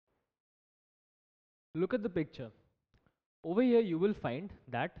Look at the picture. Over here you will find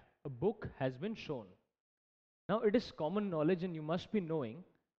that a book has been shown. Now it is common knowledge and you must be knowing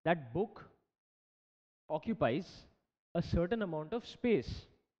that book occupies a certain amount of space.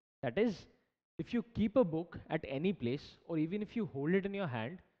 That is, if you keep a book at any place or even if you hold it in your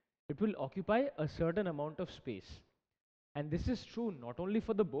hand, it will occupy a certain amount of space. And this is true not only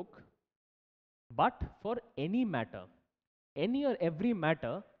for the book but for any matter. Any or every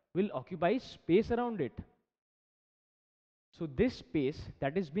matter will occupy space around it. So this space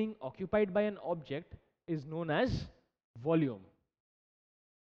that is being occupied by an object is known as volume.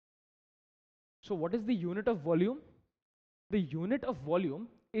 So what is the unit of volume? The unit of volume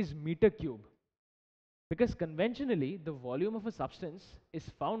is meter cube, because conventionally the volume of a substance is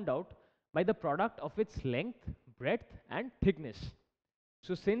found out by the product of its length, breadth and thickness.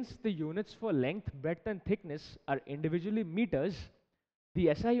 So since the units for length, breadth and thickness are individually meters,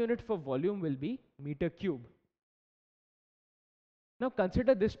 the SI unit for volume will be meter cube. Now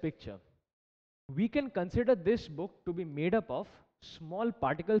consider this picture. We can consider this book to be made up of small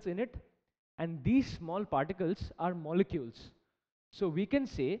particles in it, and these small particles are molecules. So we can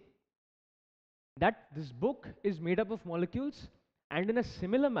say that this book is made up of molecules, and in a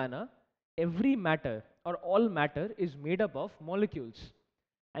similar manner every matter or all matter is made up of molecules.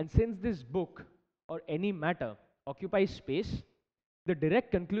 And since this book or any matter occupies space, the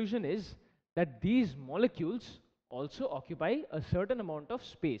direct conclusion is that these molecules also occupy a certain amount of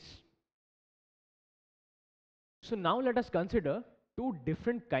space. So now let us consider two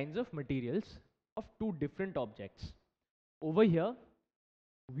different kinds of materials of two different objects. Over here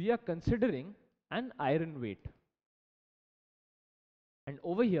we are considering an iron weight, and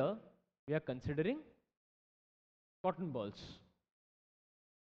over here we are considering cotton balls.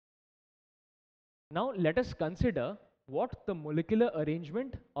 Now let us consider what the molecular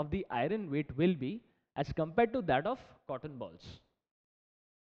arrangement of the iron weight will be as compared to that of cotton balls.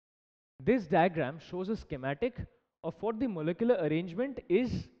 This diagram shows a schematic of what the molecular arrangement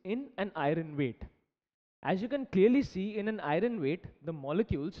is in an iron weight. As you can clearly see, in an iron weight, the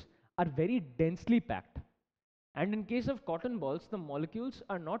molecules are very densely packed. And in case of cotton balls, the molecules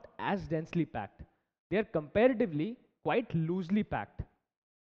are not as densely packed. They are comparatively quite loosely packed.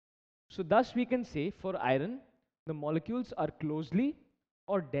 So thus we can say for iron, the molecules are closely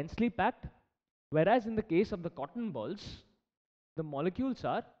or densely packed, whereas in the case of the cotton balls, the molecules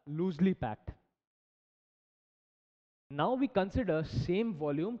are loosely packed. Now we consider same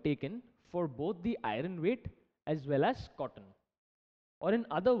volume taken for both the iron weight as well as cotton. Or in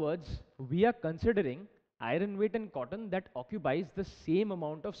other words, we are considering iron weight and cotton that occupies the same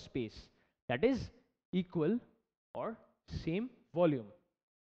amount of space, that is equal or same volume.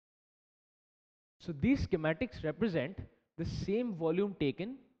 So these schematics represent the same volume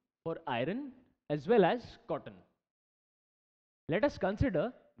taken for iron as well as cotton. Let us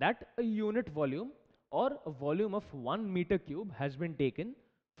consider that a unit volume or a volume of 1 meter cube has been taken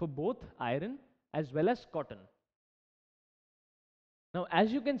for both iron as well as cotton. Now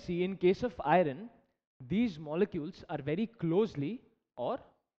as you can see, in case of iron, these molecules are very closely or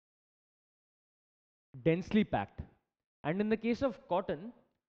densely packed, and in the case of cotton,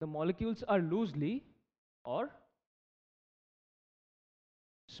 the molecules are loosely or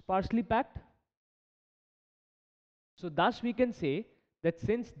sparsely packed. So thus we can say that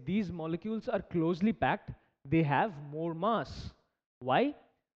since these molecules are closely packed, they have more mass. Why?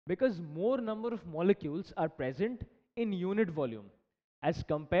 Because more number of molecules are present in unit volume as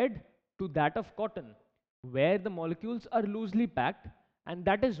compared to that of cotton, where the molecules are loosely packed, and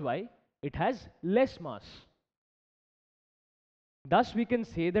that is why it has less mass. Thus we can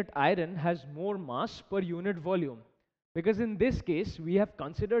say that iron has more mass per unit volume, because in this case we have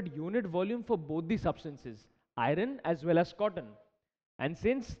considered unit volume for both the substances, iron as well as cotton. And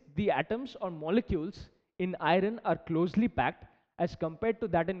since the atoms or molecules in iron are closely packed as compared to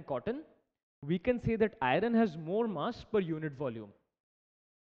that in cotton, we can say that iron has more mass per unit volume.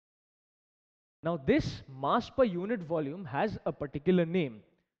 Now this mass per unit volume has a particular name,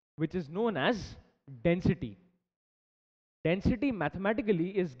 which is known as density. Density mathematically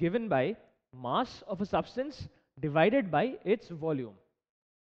is given by mass of a substance divided by its volume.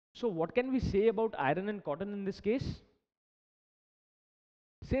 So what can we say about iron and cotton in this case?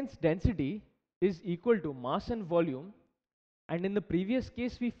 Since density is equal to mass and volume, and in the previous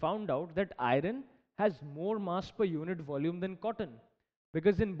case we found out that iron has more mass per unit volume than cotton,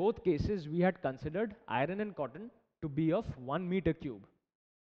 because in both cases we had considered iron and cotton to be of 1 meter cube.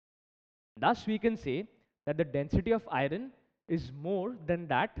 Thus we can say that the density of iron is more than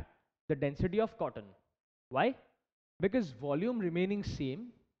the density of cotton. Why? Because volume remaining same,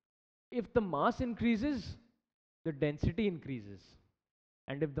 If the mass increases, the density increases.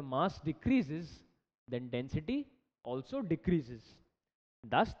 And if the mass decreases, then density also decreases.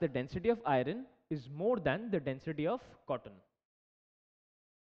 Thus, the density of iron is more than the density of cotton.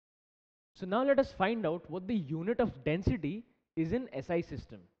 So now let us find out what the unit of density is in SI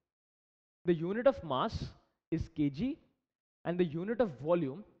system. The unit of mass is kg and the unit of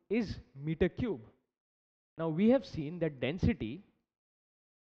volume is meter cube. Now we have seen that density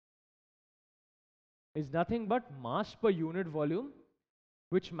is nothing but mass per unit volume,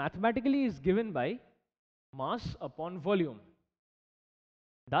 which mathematically is given by mass upon volume.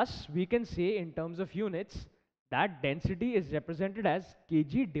 Thus, we can say in terms of units that density is represented as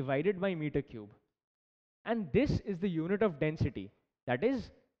kg divided by meter cube. And this is the unit of density, that is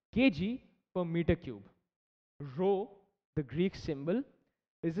kg per meter cube. Rho, the Greek symbol,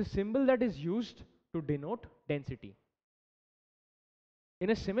 is a symbol that is used to denote density. In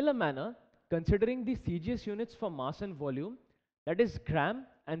a similar manner, considering the CGS units for mass and volume, that is gram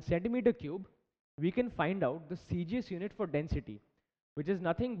and centimeter cube, we can find out the CGS unit for density, which is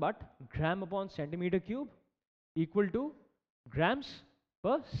nothing but gram upon centimeter cube equal to grams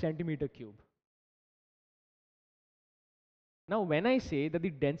per centimeter cube. Now, when I say that the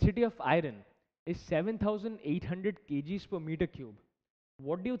density of iron is 7,800 kgs per meter cube,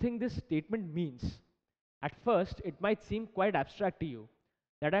 what do you think this statement means? At first, it might seem quite abstract to you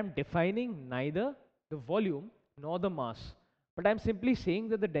that I'm defining neither the volume nor the mass, but I'm simply saying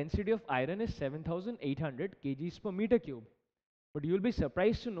that the density of iron is 7,800 kgs per meter cube. But you'll be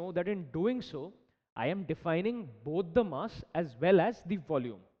surprised to know that in doing so, I am defining both the mass as well as the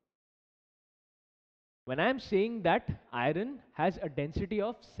volume. When I am saying that iron has a density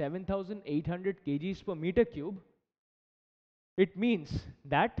of 7,800 kgs per meter cube, it means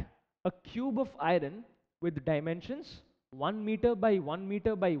that a cube of iron with dimensions 1 meter by 1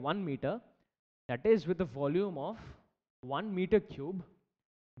 meter by 1 meter, that is with a volume of 1 meter cube,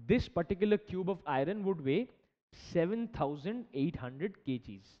 this particular cube of iron would weigh 7,800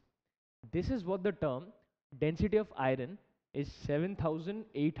 kgs. This is what the term density of iron is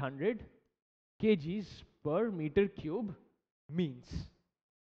 7,800 kgs per meter cube means.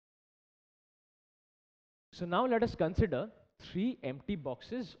 So now let us consider 3 empty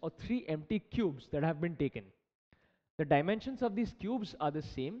boxes or 3 empty cubes that have been taken. The dimensions of these cubes are the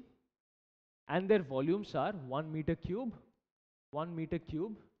same and their volumes are 1 meter cube, 1 meter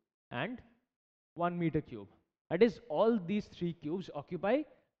cube and 1 meter cube. That is, all these 3 cubes occupy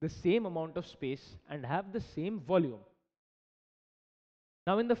the same amount of space and have the same volume.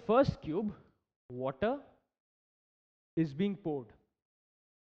 Now in the first cube, water is being poured.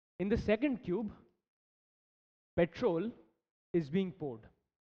 In the second cube, petrol is being poured.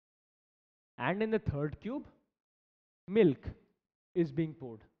 And in the third cube, milk is being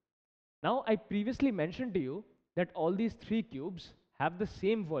poured. Now I previously mentioned to you that all these 3 cubes have the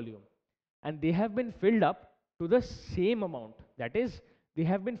same volume and they have been filled up to the same amount. That is, they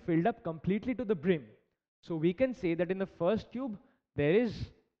have been filled up completely to the brim. So we can say that in the first cube, there is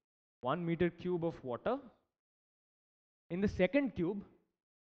 1 meter cube of water. In the second cube,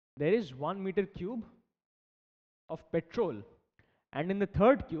 there is 1 meter cube of petrol. And in the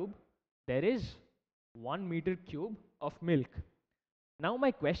third cube, there is 1 meter cube of milk. Now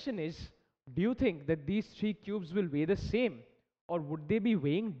my question is, do you think that these 3 cubes will weigh the same or would they be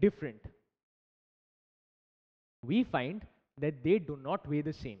weighing different? We find that they do not weigh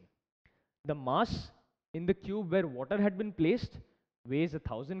the same. The mass in the cube where water had been placed weighs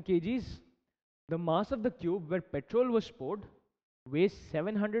 1000 kgs. The mass of the cube where petrol was poured weighs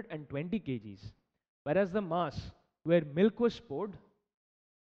 720 kgs. Whereas the mass where milk was poured,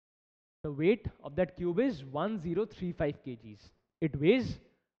 the weight of that cube is 1035 kgs. It weighs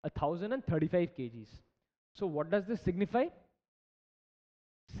 1035 kgs. So what does this signify?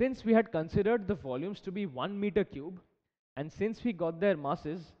 Since we had considered the volumes to be 1 meter cube and since we got their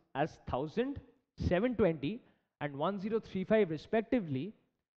masses as 1000, 720 and 1035 respectively,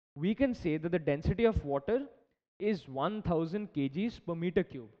 we can say that the density of water is 1000 kgs per meter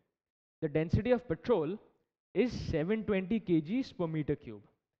cube. The density of petrol is 720 kgs per meter cube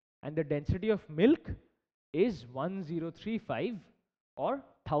and the density of milk is 1035 or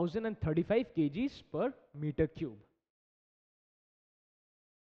 1035 kgs per meter cube.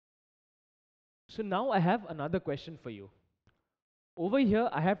 So now I have another question for you. Over here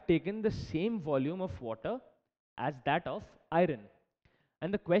I have taken the same volume of water as that of iron.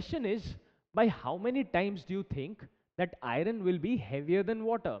 And the question is, by how many times do you think that iron will be heavier than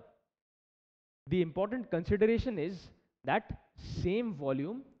water? The important consideration is that same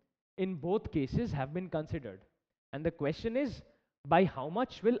volume in both cases have been considered. And the question is, by how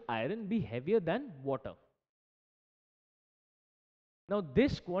much will iron be heavier than water. Now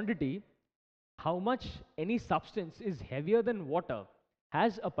this quantity, how much any substance is heavier than water,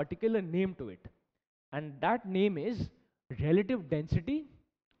 has a particular name to it, and that name is relative density,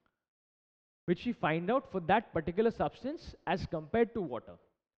 which we find out for that particular substance as compared to water.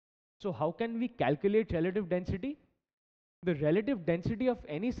 So how can we calculate relative density? The relative density of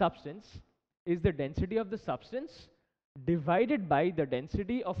any substance is the density of the substance divided by the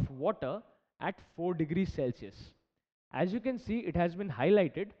density of water at 4 degrees Celsius. As you can see, it has been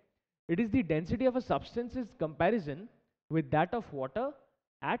highlighted. It is the density of a substance's comparison with that of water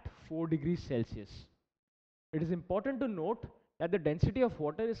at 4 degrees Celsius. It is important to note that the density of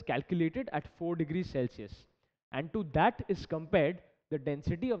water is calculated at 4 degrees Celsius, and to that is compared the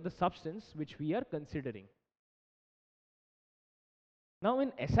density of the substance which we are considering. Now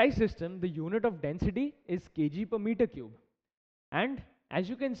in SI system, the unit of density is kg per meter cube, and as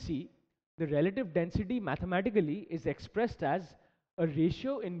you can see, the relative density mathematically is expressed as a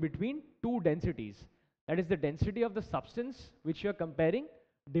ratio in between two densities, that is the density of the substance which you are comparing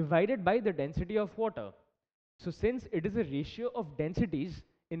divided by the density of water. So since it is a ratio of densities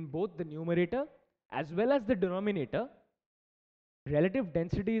in both the numerator as well as the denominator, relative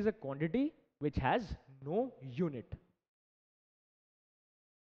density is a quantity which has no unit.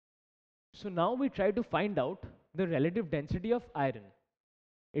 So now we try to find out the relative density of iron.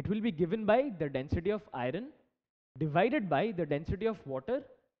 It will be given by the density of iron divided by the density of water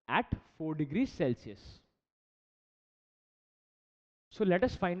at 4 degrees Celsius. So let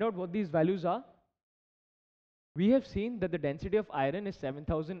us find out what these values are. We have seen that the density of iron is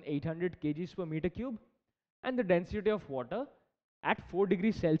 7,800 kgs per meter cube, and the density of water at 4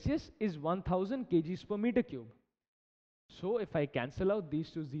 degrees Celsius is 1000 kgs per meter cube. So if I cancel out these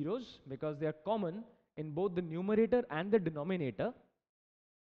two zeros because they are common in both the numerator and the denominator,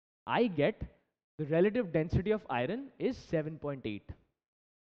 I get the relative density of iron is 7.8.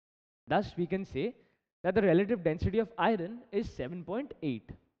 Thus we can say that the relative density of iron is 7.8.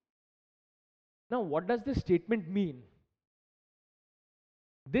 Now what does this statement mean?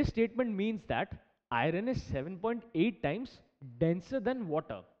 This statement means that iron is 7.8 times denser than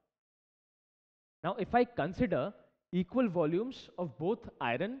water. Now if I consider equal volumes of both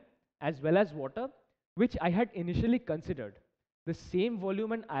iron as well as water, which I had initially considered, the same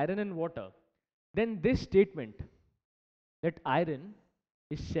volume in iron and water, then this statement that iron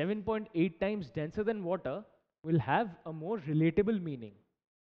is 7.8 times denser than water will have a more relatable meaning.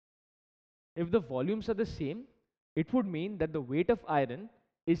 If the volumes are the same, it would mean that the weight of iron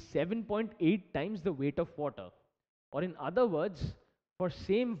is 7.8 times the weight of water. Or in other words, for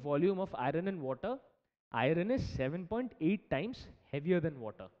same volume of iron and water, iron is 7.8 times heavier than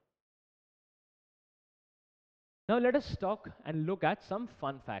water. Now let us talk and look at some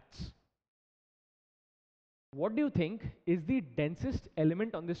fun facts. What do you think is the densest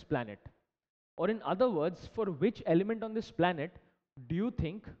element on this planet? Or in other words, for which element on this planet do you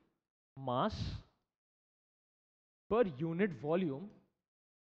think mass per unit volume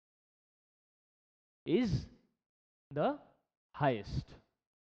is the highest?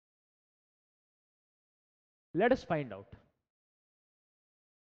 Let us find out.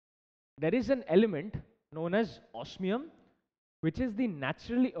 There is an element known as osmium, which is the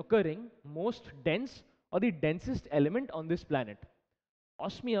naturally occurring most dense or the densest element on this planet.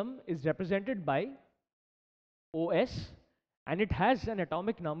 Osmium is represented by OS, and it has an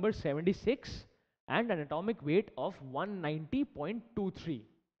atomic number 76 and an atomic weight of 190.23.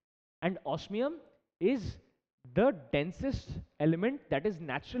 And osmium is the densest element that is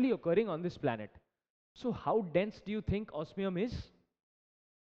naturally occurring on this planet. So how dense do you think osmium is?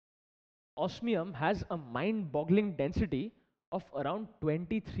 Osmium has a mind-boggling density of around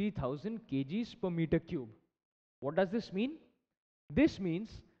 23,000 kgs per meter cube. What does this mean? This means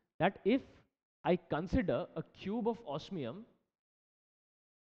that if I consider a cube of osmium,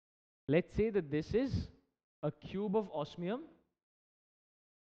 let's say that this is a cube of osmium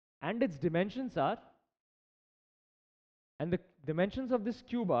and its dimensions are, and the dimensions of this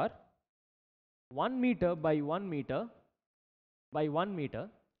cube are 1 meter by 1 meter by 1 meter,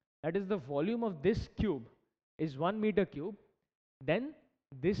 that is the volume of this cube is 1 meter cube, then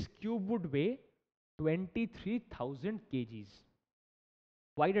this cube would weigh 23,000 kgs.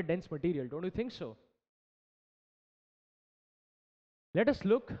 Quite a dense material, don't you think so? Let us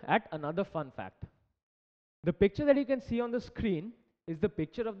look at another fun fact. The picture that you can see on the screen is the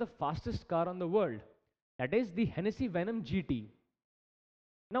picture of the fastest car on the world, that is the Hennessy Venom GT.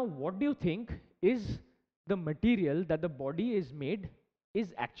 Now what do you think is the material that the body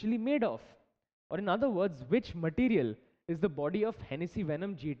is actually made of? Or in other words, which material is the body of Hennessy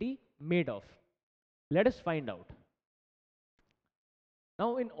Venom GT made of? Let us find out.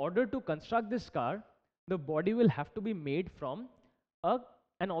 Now, in order to construct this car, the body will have to be made from a,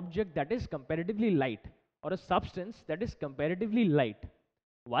 an object that is comparatively light, or a substance that is comparatively light.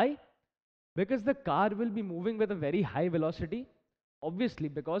 Why? Because the car will be moving with a very high velocity, obviously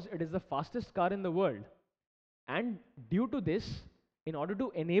because it is the fastest car in the world. And due to this, in order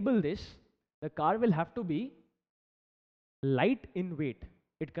to enable this, the car will have to be light in weight.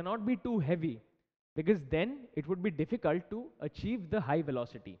 It cannot be too heavy, because then it would be difficult to achieve the high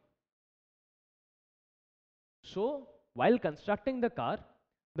velocity. So, while constructing the car,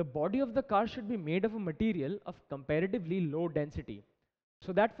 the body of the car should be made of a material of comparatively low density,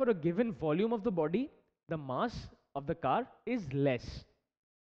 so that for a given volume of the body, the mass of the car is less.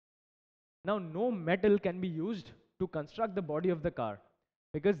 Now, no metal can be used to construct the body of the car,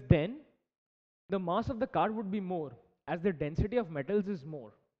 because then the mass of the car would be more, as the density of metals is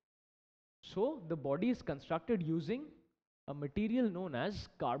more. So, the body is constructed using a material known as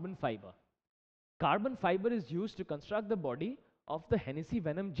carbon fiber. Carbon fiber is used to construct the body of the Hennessy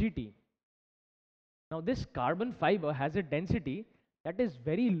Venom GT. Now, this carbon fiber has a density that is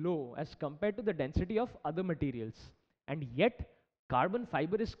very low as compared to the density of other materials, and yet carbon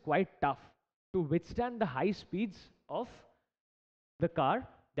fiber is quite tough to withstand the high speeds of the car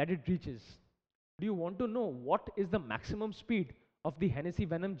that it reaches. Do you want to know what is the maximum speed of the Hennessy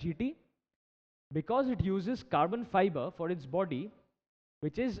Venom GT? Because it uses carbon fiber for its body,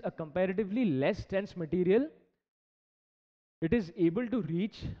 which is a comparatively less dense material, it is able to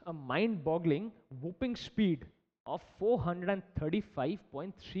reach a mind-boggling whooping speed of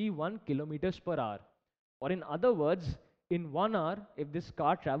 435.31 kilometers per hour. Or in other words, in 1 hour, if this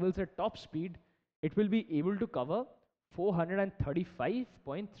car travels at top speed, it will be able to cover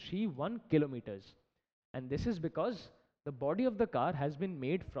 435.31 kilometers. And this is because the body of the car has been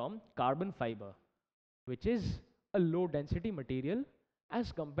made from carbon fiber, which is a low density material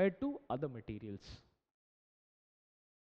as compared to other materials.